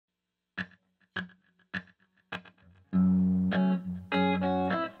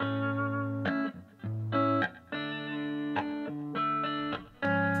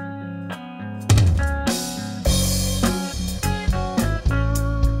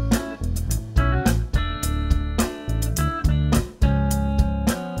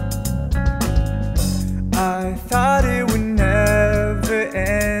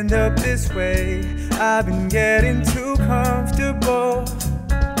I've been getting too comfortable.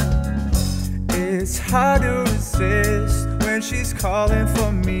 It's hard to resist when she's calling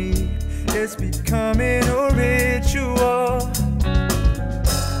for me. It's becoming a ritual.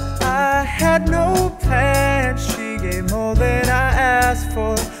 I had no plan, she gave more than I asked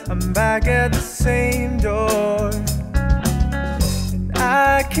for. I'm back at the same door, and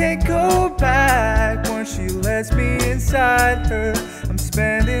I can't go back once she lets me inside her. I'm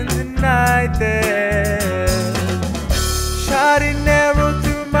spending the night there. Shot an arrow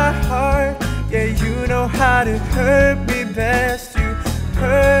through my heart. Yeah, you know how to hurt me best. You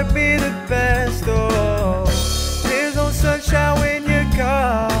hurt me the best. Oh, there's no sunshine when you're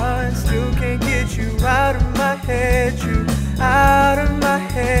gone. Still can't get you out of my head. You out of my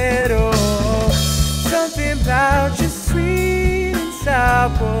head. Oh, something about your sweet and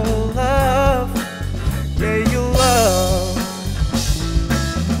sour love. Yeah, your love.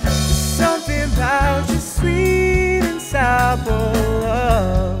 Something about your sweet and sour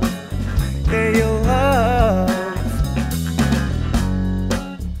love. Yeah, your love.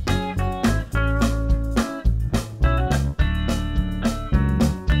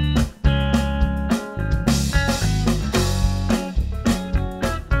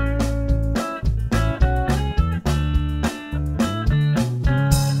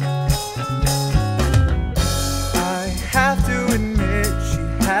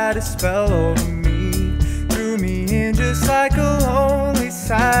 Had a spell over me, threw me in just like a lonely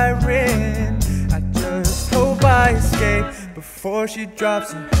siren. I just hope I escape before she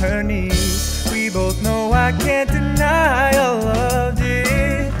drops on her knees. We both know I can't deny I loved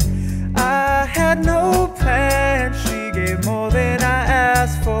it. I had no plan, she gave more than I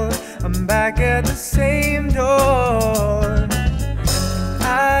asked for. I'm back at the same door.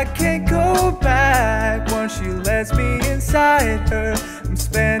 I can't go back once she lets me inside her. I'm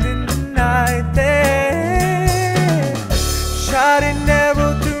spending the night there. Shot an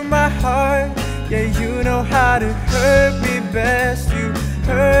arrow through my heart. Yeah, you know how to hurt me best. You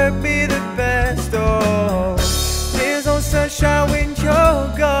hurt me the best. Oh, there's no sunshine when you're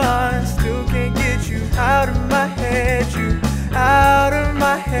gone. Still can't get you out of my head. You out of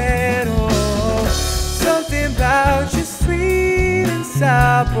my head. Oh, something about your sweet and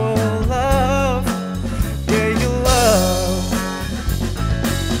sour love. Yeah, your love.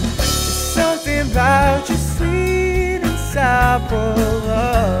 Something about your sweet and sour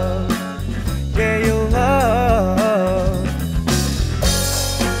love. Yeah, your love.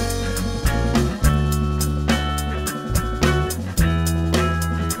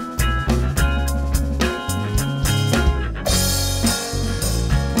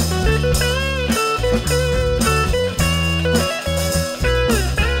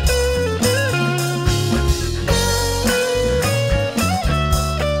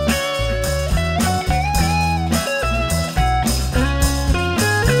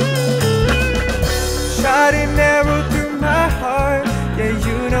 Shot an arrow through my heart. Yeah,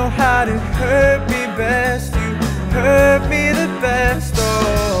 you know how to hurt me best. You hurt me the best.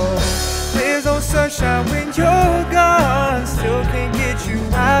 Oh, there's no sunshine when you're gone. Still can't get you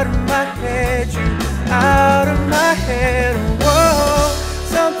out of my head. You out of my head. Whoa,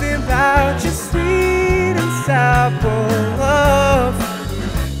 something about your sweet and sour love.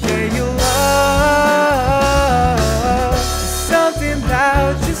 Yeah, your love. Something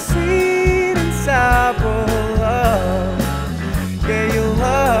about your sweet and sour love. Yeah, your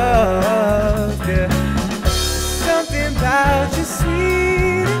love. Yeah, something about your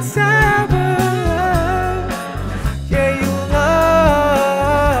sweet and sour love. Yeah, your love.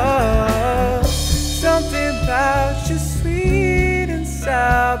 Something about your sweet and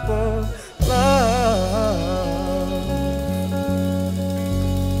sour